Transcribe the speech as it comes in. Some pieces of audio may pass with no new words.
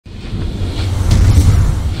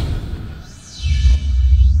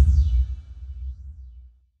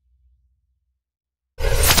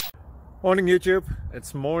Morning YouTube,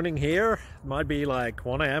 it's morning here. It might be like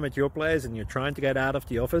 1 a.m. at your place and you're trying to get out of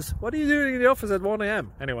the office. What are you doing in the office at 1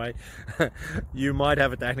 a.m? Anyway, you might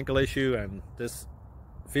have a technical issue and this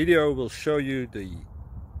video will show you the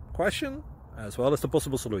question as well as the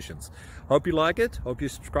possible solutions. Hope you like it, hope you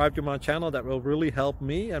subscribe to my channel. That will really help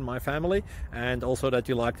me and my family, and also that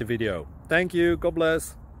you like the video. Thank you, God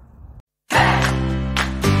bless.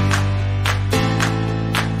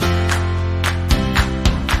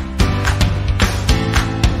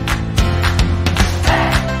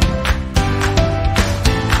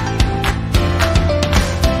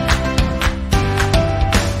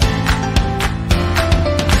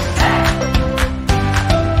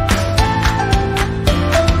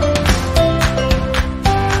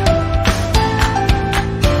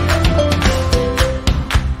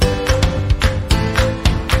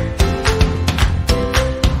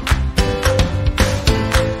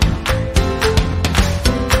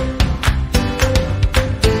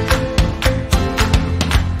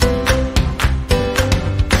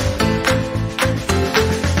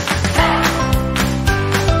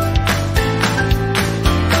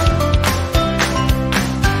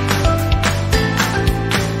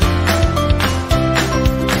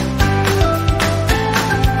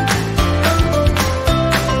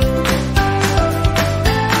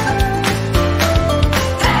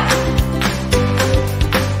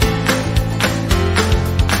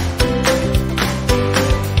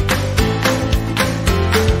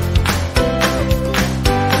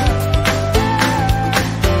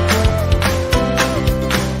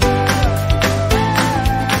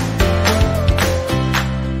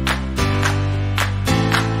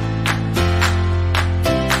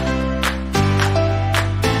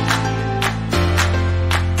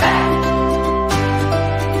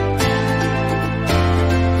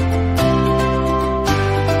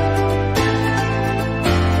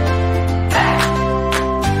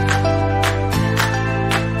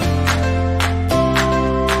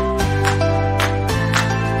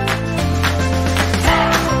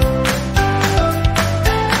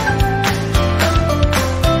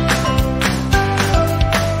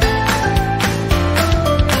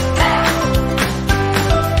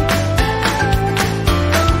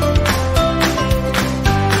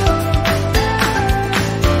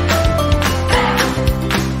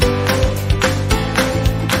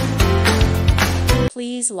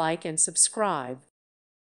 Please like and subscribe.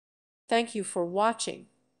 Thank you for watching.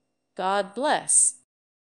 God bless.